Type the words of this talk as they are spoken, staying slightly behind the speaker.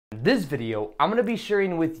this video, I'm going to be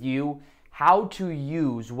sharing with you how to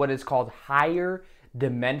use what is called higher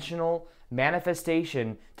dimensional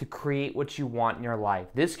manifestation to create what you want in your life.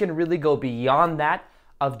 This can really go beyond that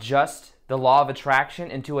of just the law of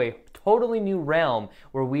attraction into a totally new realm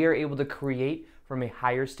where we are able to create from a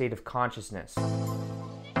higher state of consciousness.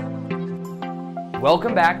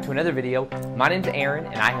 Welcome back to another video. My name's Aaron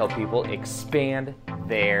and I help people expand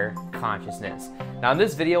their consciousness. Now in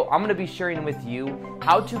this video, I'm going to be sharing with you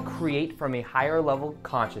how to create from a higher level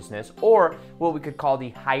consciousness, or what we could call the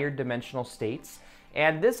higher dimensional states.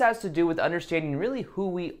 And this has to do with understanding really who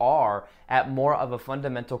we are at more of a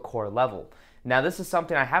fundamental core level. Now this is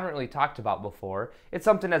something I haven't really talked about before. It's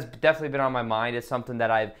something that's definitely been on my mind. It's something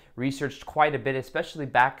that I've researched quite a bit, especially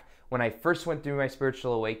back when I first went through my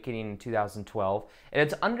spiritual awakening in 2012, and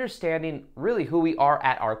it's understanding really who we are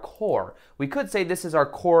at our core. We could say this is our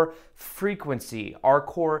core frequency, our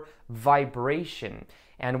core vibration.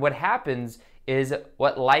 And what happens is,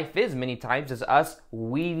 what life is many times is us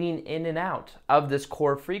weaving in and out of this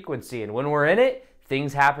core frequency. And when we're in it,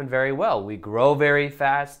 things happen very well. We grow very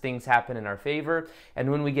fast, things happen in our favor. And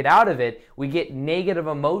when we get out of it, we get negative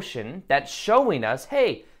emotion that's showing us,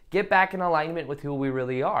 hey, get back in alignment with who we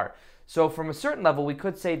really are. So from a certain level, we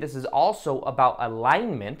could say this is also about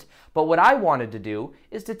alignment, but what I wanted to do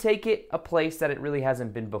is to take it a place that it really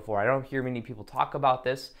hasn't been before. I don't hear many people talk about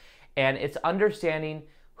this, and it's understanding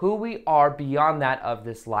who we are beyond that of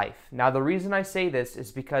this life. Now, the reason I say this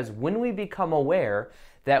is because when we become aware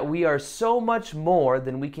that we are so much more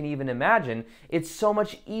than we can even imagine, it's so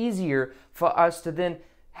much easier for us to then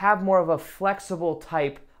have more of a flexible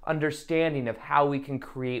type understanding of how we can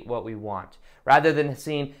create what we want. Rather than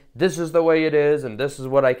seeing this is the way it is and this is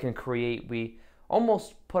what I can create, we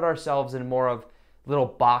almost put ourselves in more of little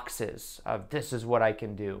boxes of this is what I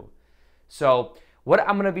can do. So what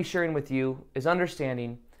I'm going to be sharing with you is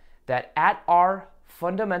understanding that at our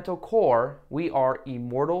fundamental core, we are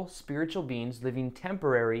immortal spiritual beings living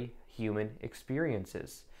temporary human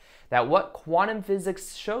experiences. That what quantum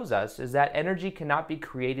physics shows us is that energy cannot be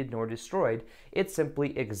created nor destroyed. It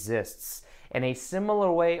simply exists. In a similar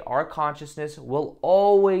way, our consciousness will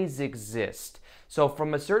always exist. So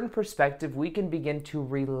from a certain perspective, we can begin to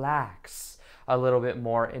relax a little bit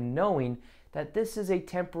more in knowing that this is a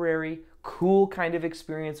temporary, cool kind of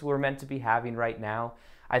experience we're meant to be having right now.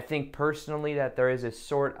 I think personally that there is a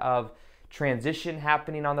sort of transition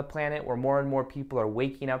happening on the planet where more and more people are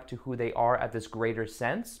waking up to who they are at this greater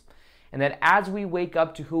sense. And that as we wake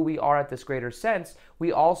up to who we are at this greater sense,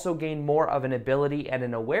 we also gain more of an ability and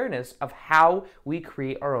an awareness of how we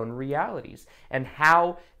create our own realities and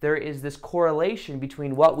how there is this correlation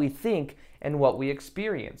between what we think and what we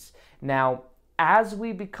experience. Now, as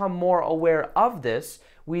we become more aware of this,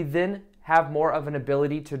 we then have more of an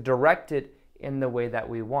ability to direct it in the way that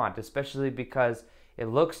we want, especially because it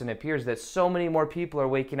looks and appears that so many more people are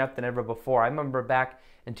waking up than ever before. I remember back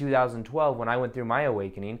in 2012 when I went through my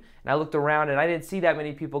awakening, and I looked around and I didn't see that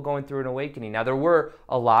many people going through an awakening. Now there were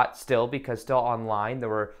a lot still, because still online there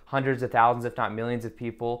were hundreds of thousands, if not millions of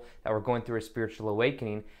people that were going through a spiritual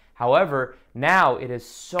awakening. However, now it is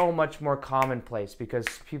so much more commonplace because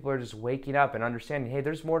people are just waking up and understanding, hey,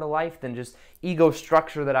 there's more to life than just ego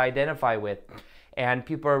structure that I identify with. And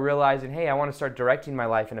people are realizing, hey, I want to start directing my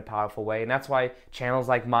life in a powerful way. And that's why channels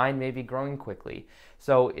like mine may be growing quickly.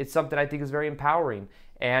 So it's something I think is very empowering.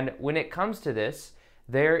 And when it comes to this,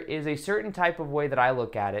 there is a certain type of way that I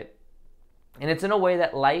look at it. And it's in a way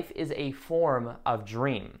that life is a form of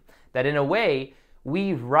dream. That in a way,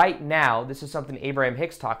 we right now, this is something Abraham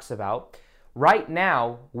Hicks talks about, right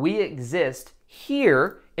now we exist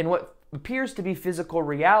here in what appears to be physical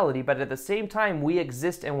reality, but at the same time we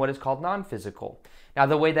exist in what is called non-physical. Now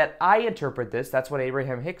the way that I interpret this, that's what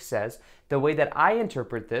Abraham Hicks says, the way that I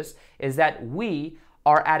interpret this is that we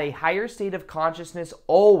are at a higher state of consciousness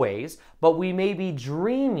always, but we may be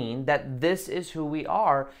dreaming that this is who we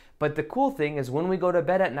are. But the cool thing is when we go to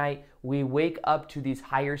bed at night, we wake up to these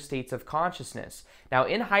higher states of consciousness. Now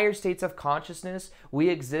in higher states of consciousness, we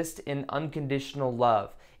exist in unconditional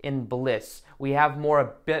love, in bliss. We have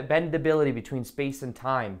more bendability between space and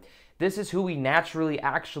time. This is who we naturally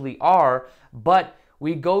actually are, but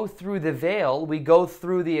we go through the veil, we go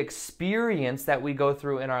through the experience that we go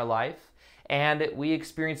through in our life, and we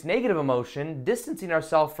experience negative emotion, distancing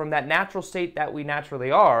ourselves from that natural state that we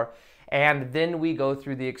naturally are, and then we go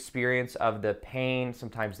through the experience of the pain,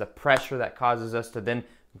 sometimes the pressure that causes us to then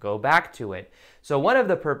go back to it. So one of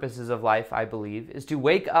the purposes of life, I believe, is to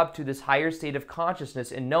wake up to this higher state of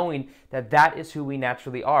consciousness and knowing that that is who we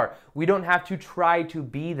naturally are. We don't have to try to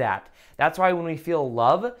be that. That's why when we feel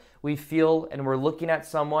love, we feel and we're looking at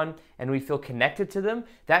someone and we feel connected to them,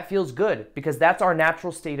 that feels good because that's our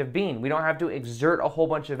natural state of being. We don't have to exert a whole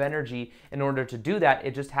bunch of energy in order to do that.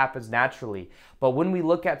 It just happens naturally. But when we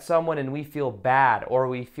look at someone and we feel bad or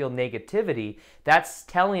we feel negativity, that's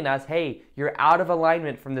telling us, hey, you're out of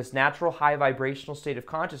alignment from this natural high vibrational state of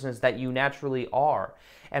consciousness that you naturally are.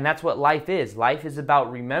 And that's what life is. Life is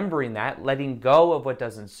about remembering that, letting go of what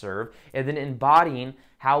doesn't serve, and then embodying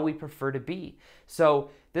how we prefer to be.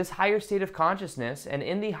 So this higher state of consciousness, and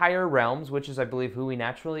in the higher realms, which is, I believe, who we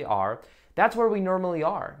naturally are, that's where we normally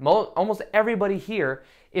are. Almost everybody here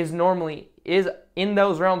is in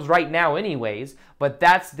those realms right now anyways, but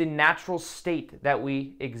that's the natural state that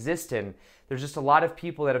we exist in. There's just a lot of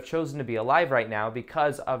people that have chosen to be alive right now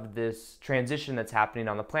because of this transition that's happening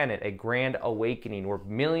on the planet, a grand awakening where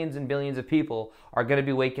millions and billions of people are going to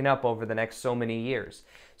be waking up over the next so many years.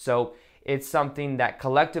 So it's something that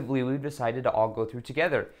collectively we've decided to all go through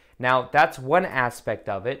together. Now, that's one aspect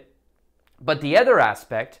of it, but the other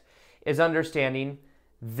aspect is understanding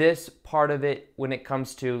this part of it when it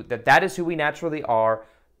comes to that is who we naturally are,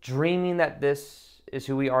 dreaming that this is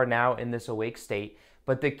who we are now in this awake state.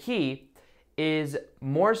 But the key is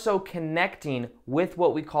more so connecting with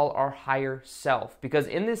what we call our higher self. Because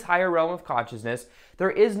in this higher realm of consciousness,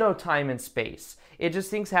 there is no time and space. It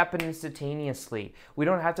just things happen instantaneously. We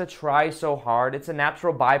don't have to try so hard. It's a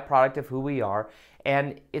natural byproduct of who we are.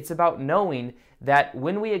 And it's about knowing that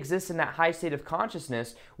when we exist in that high state of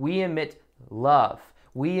consciousness, we emit love.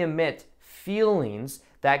 We emit feelings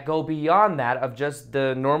that go beyond that of just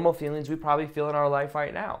the normal feelings we probably feel in our life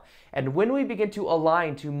right now. And when we begin to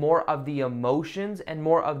align to more of the emotions and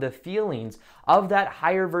more of the feelings of that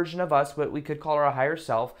higher version of us, what we could call our higher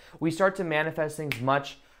self, we start to manifest things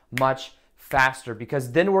much, much faster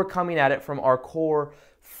because then we're coming at it from our core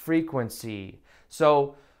frequency.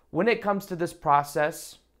 So when it comes to this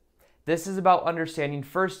process, this is about understanding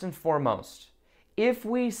first and foremost, if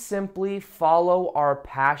we simply follow our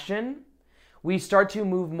passion, we start to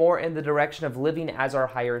move more in the direction of living as our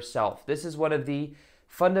higher self. This is one of the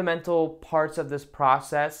fundamental parts of this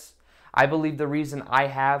process. I believe the reason I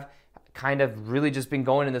have kind of really just been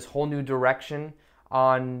going in this whole new direction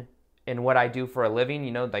in what I do for a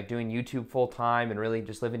living, like doing YouTube full time and really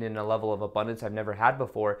just living in a level of abundance I've never had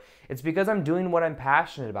before. It's because I'm doing what I'm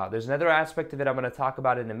passionate about. There's another aspect of it I'm going to talk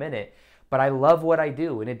about in a minute, but I love what I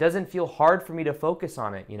do and it doesn't feel hard for me to focus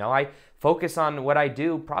on it. I focus on what I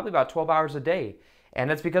do probably about 12 hours a day. And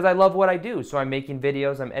that's because I love what I do. So I'm making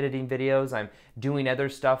videos, I'm editing videos, I'm doing other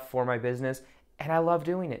stuff for my business, and I love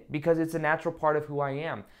doing it because it's a natural part of who I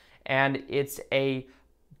am. And it's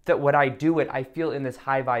that what I do I feel in this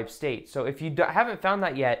high vibe state. So if you haven't found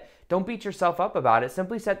that yet, don't beat yourself up about it.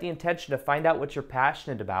 Simply set the intention to find out what you're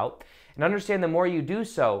passionate about and understand the more you do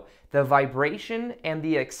so, the vibration and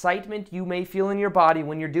the excitement you may feel in your body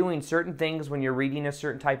when you're doing certain things, when you're reading a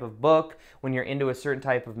certain type of book, when you're into a certain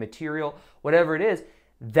type of material, whatever it is,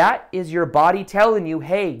 that is your body telling you,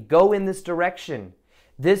 hey, go in this direction.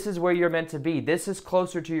 This is where you're meant to be. This is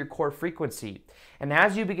closer to your core frequency. And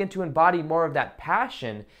as you begin to embody more of that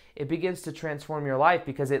passion, it begins to transform your life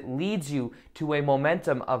because it leads you to a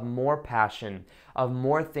momentum of more passion, of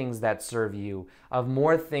more things that serve you, of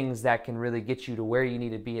more things that can really get you to where you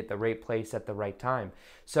need to be at the right place at the right time.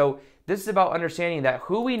 So this is about understanding that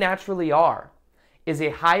who we naturally are is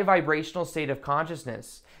a high vibrational state of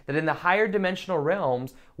consciousness, that in the higher dimensional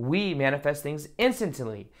realms, we manifest things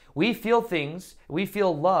instantly. We feel things, we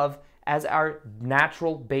feel love as our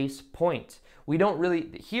natural base point. We don't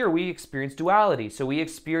really, here we experience duality. So we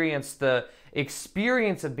experience the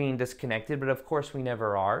experience of being disconnected, but of course we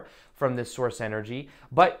never are from this source energy.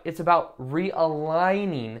 But it's about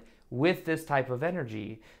realigning with this type of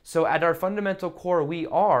energy. So at our fundamental core, we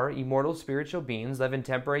are immortal spiritual beings living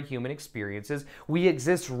temporary human experiences. We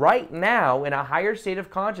exist right now in a higher state of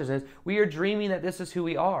consciousness. We are dreaming that this is who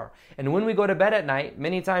we are. And when we go to bed at night,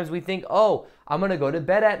 many times we think, oh, I'm going to go to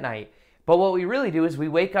bed at night. But what we really do is we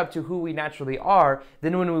wake up to who we naturally are.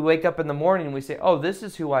 Then when we wake up in the morning, we say, oh, this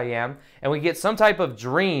is who I am. And we get some type of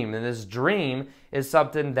dream. And this dream is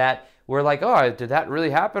something that we're like, oh, did that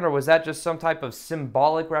really happen? Or was that just some type of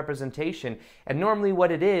symbolic representation? And normally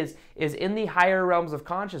what it is in the higher realms of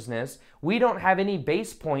consciousness, we don't have any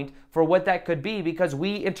base point for what that could be because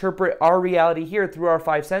we interpret our reality here through our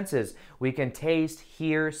five senses. We can taste,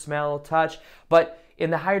 hear, smell, touch, but in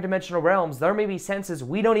the higher dimensional realms, there may be senses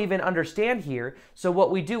we don't even understand here. So what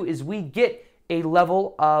we do is we get a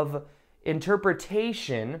level of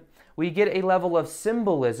interpretation. we get a level of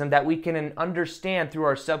symbolism that we can understand through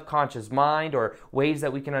our subconscious mind, or ways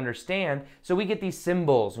that we can understand. So we get these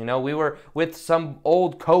symbols. We were with some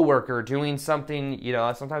old coworker doing something,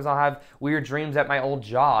 sometimes I'll have weird dreams at my old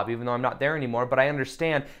job, even though I'm not there anymore, but I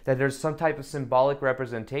understand that there's some type of symbolic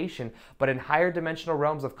representation. But in higher dimensional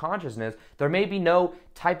realms of consciousness, there may be no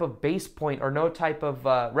type of base point or no type of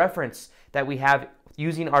reference that we have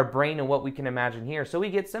using our brain and what we can imagine here. So we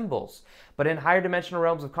get symbols. But in higher dimensional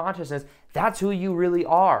realms of consciousness, that's who you really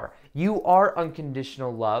are. You are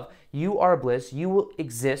unconditional love. You are bliss. You will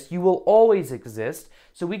exist. You will always exist.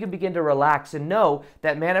 So we can begin to relax and know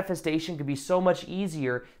that manifestation could be so much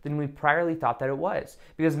easier than we priorly thought that it was.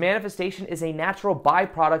 Because manifestation is a natural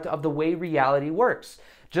byproduct of the way reality works.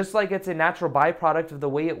 Just like it's a natural byproduct of the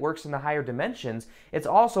way it works in the higher dimensions, it's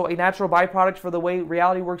also a natural byproduct for the way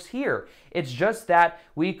reality works here. It's just that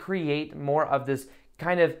we create more of this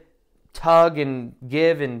kind of tug and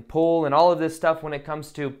give and pull and all of this stuff when it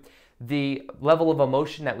comes to the level of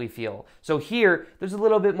emotion that we feel. So here, there's a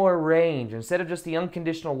little bit more range. Instead of just the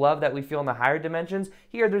unconditional love that we feel in the higher dimensions,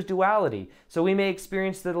 here there's duality. So we may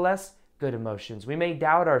experience the less good emotions. We may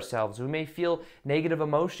doubt ourselves. We may feel negative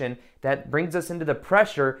emotion that brings us into the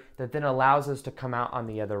pressure that then allows us to come out on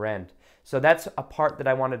the other end. So that's a part that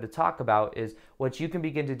I wanted to talk about, is what you can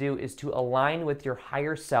begin to do is to align with your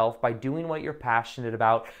higher self by doing what you're passionate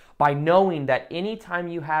about, by knowing that anytime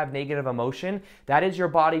you have negative emotion, that is your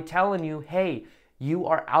body telling you, hey, you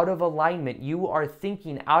are out of alignment. You are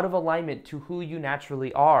thinking out of alignment to who you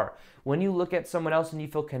naturally are. When you look at someone else and you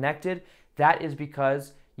feel connected, that is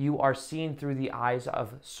because you are seeing through the eyes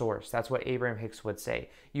of Source. That's what Abraham Hicks would say.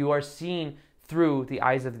 You are seeing through the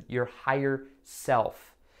eyes of your higher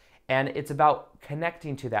self. And it's about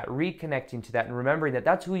connecting to that, reconnecting to that, and remembering that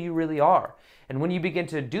that's who you really are. And when you begin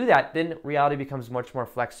to do that, then reality becomes much more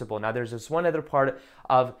flexible. Now, there's this one other part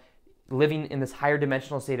of living in this higher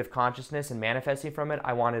dimensional state of consciousness and manifesting from it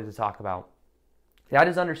I wanted to talk about. That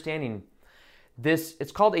is understanding this.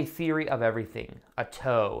 It's called a theory of everything, a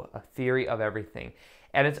theory of everything.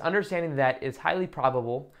 And it's understanding that it's highly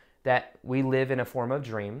probable that we live in a form of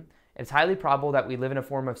dream. It's highly probable that we live in a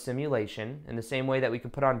form of simulation, in the same way that we can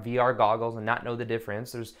put on VR goggles and not know the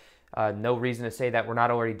difference. There's no reason to say that we're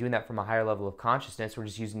not already doing that from a higher level of consciousness. We're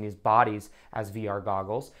just using these bodies as VR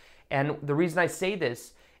goggles. And the reason I say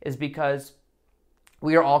this is because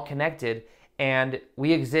we are all connected and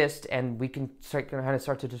we exist, and we can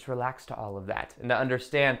start to just relax to all of that and to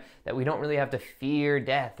understand that we don't really have to fear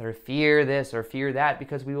death or fear this or fear that,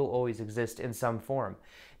 because we will always exist in some form.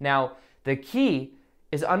 Now, the key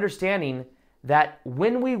is understanding that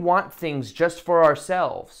when we want things just for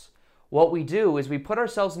ourselves, what we do is we put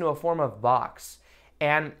ourselves into a form of box.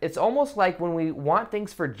 And it's almost like when we want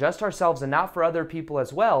things for just ourselves and not for other people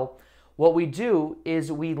as well, what we do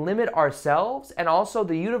is we limit ourselves, and also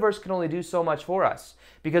the universe can only do so much for us,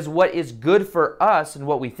 because what is good for us and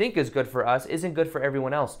what we think is good for us isn't good for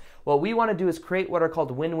everyone else. What we want to do is create what are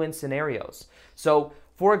called win-win scenarios. So,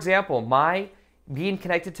 for example, my being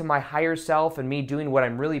connected to my higher self and me doing what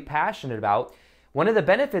I'm really passionate about, one of the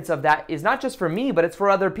benefits of that is not just for me, but it's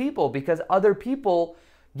for other people, because other people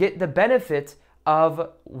get the benefit of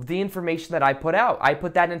the information that I put out. I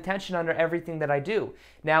put that intention under everything that I do.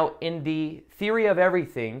 Now, in the theory of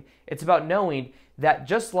everything, it's about knowing that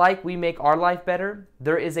just like we make our life better,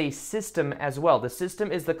 there is a system as well. The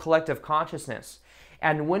system is the collective consciousness.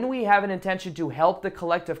 And when we have an intention to help the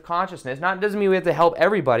collective consciousness, doesn't mean we have to help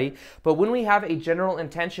everybody, but when we have a general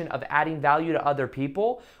intention of adding value to other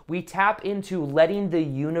people, we tap into letting the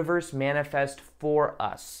universe manifest for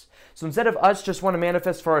us. So instead of us just want to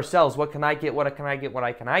manifest for ourselves, what can I get, what can I get,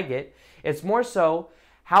 what can I get, it's more so,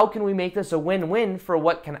 how can we make this a win-win for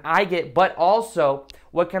what can I get, but also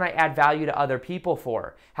what can I add value to other people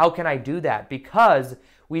for? How can I do that? Because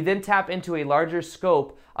we then tap into a larger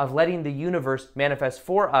scope of letting the universe manifest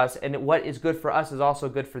for us, and what is good for us is also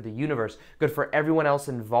good for the universe, good for everyone else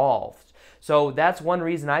involved. So that's one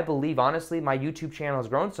reason I believe, honestly, my YouTube channel has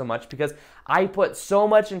grown so much, because I put so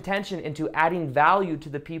much intention into adding value to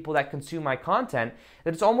the people that consume my content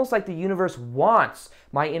that it's almost like the universe wants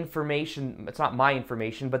my information. It's not my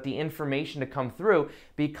information, but the information to come through,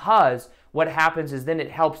 because what happens is then it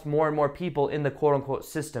helps more and more people in the quote-unquote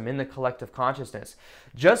system, in the collective consciousness.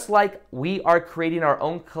 Just like we are creating our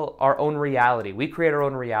own reality. We create our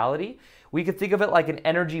own reality. We could think of it like an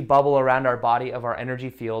energy bubble around our body of our energy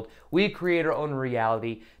field. We create our own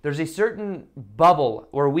reality. There's a certain bubble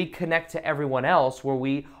where we connect to everyone else, where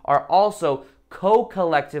we are also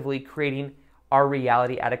co-collectively creating our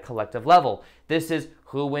reality at a collective level. This is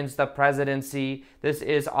who wins the presidency. This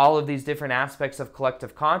is all of these different aspects of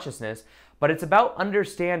collective consciousness. but it's about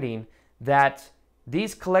understanding that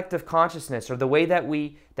these collective consciousness, or the way that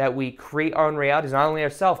we create our own realities, not only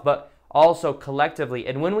ourselves, but also collectively.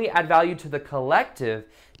 And when we add value to the collective,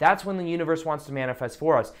 that's when the universe wants to manifest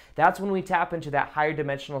for us. That's when we tap into that higher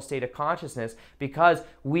dimensional state of consciousness, because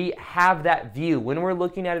we have that view. When we're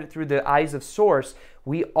looking at it through the eyes of Source,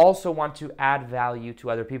 we also want to add value to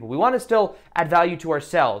other people. We want to still add value to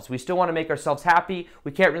ourselves. We still want to make ourselves happy.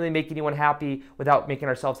 We can't really make anyone happy without making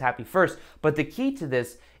ourselves happy first. But the key to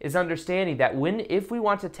this is understanding that if we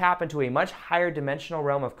want to tap into a much higher dimensional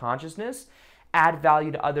realm of consciousness, add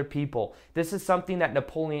value to other people. This is something that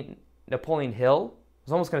Napoleon Hill, I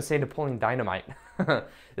was almost going to say Napoleon Dynamite.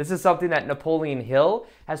 This is something that Napoleon Hill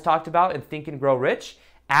has talked about in Think and Grow Rich.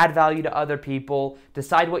 Add value to other people.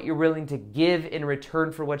 Decide what you're willing to give in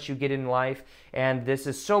return for what you get in life. And this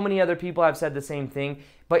is so many other people have said the same thing,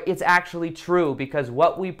 but it's actually true, because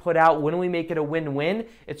what we put out, when we make it a win-win,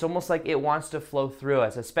 it's almost like it wants to flow through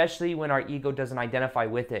us, especially when our ego doesn't identify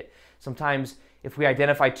with it. Sometimes if we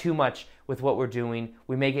identify too much with what we're doing,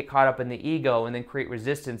 we may get caught up in the ego and then create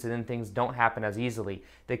resistance, and then things don't happen as easily.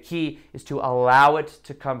 The key is to allow it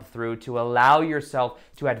to come through, to allow yourself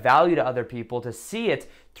to add value to other people, to see it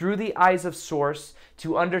through the eyes of Source,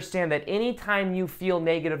 to understand that anytime you feel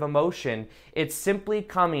negative emotion, it's simply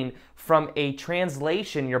coming from a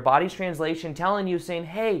translation, your body's translation, telling you, saying,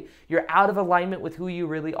 hey, you're out of alignment with who you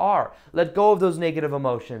really are. Let go of those negative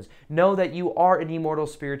emotions. Know that you are an immortal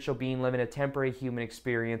spiritual being living a temporary human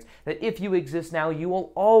experience, that if you exist now, you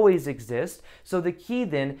will always exist. So the key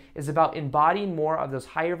then is about embodying more of those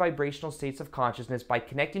higher vibrational states of consciousness by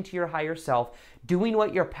connecting to your higher self, doing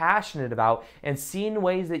what you're passionate about, and seeing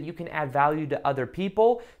ways that you can add value to other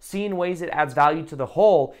people, seeing ways it adds value to the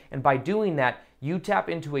whole, and by doing that, you tap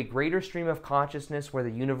into a greater stream of consciousness where the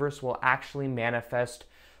universe will actually manifest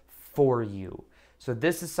for you. So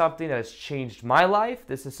this is something that has changed my life.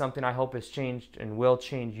 This is something I hope has changed and will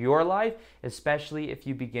change your life, especially if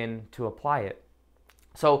you begin to apply it.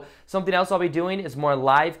 So something else I'll be doing is more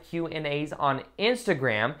live Q&As on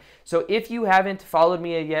Instagram. So if you haven't followed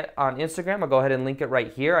me yet on Instagram, I'll go ahead and link it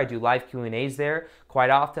right here. I do live Q&As there quite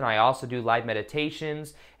often. I also do live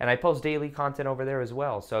meditations, and I post daily content over there as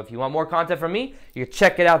well. So if you want more content from me, you can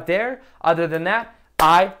check it out there. Other than that,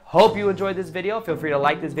 I hope you enjoyed this video. Feel free to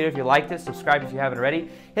like this video if you liked it. Subscribe if you haven't already.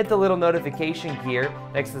 Hit the little notification gear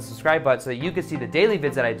next to the subscribe button so that you can see the daily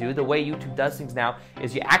vids that I do. The way YouTube does things now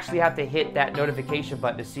is you actually have to hit that notification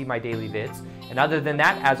button to see my daily vids. And other than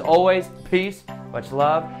that, as always, peace, much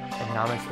love, and namaste.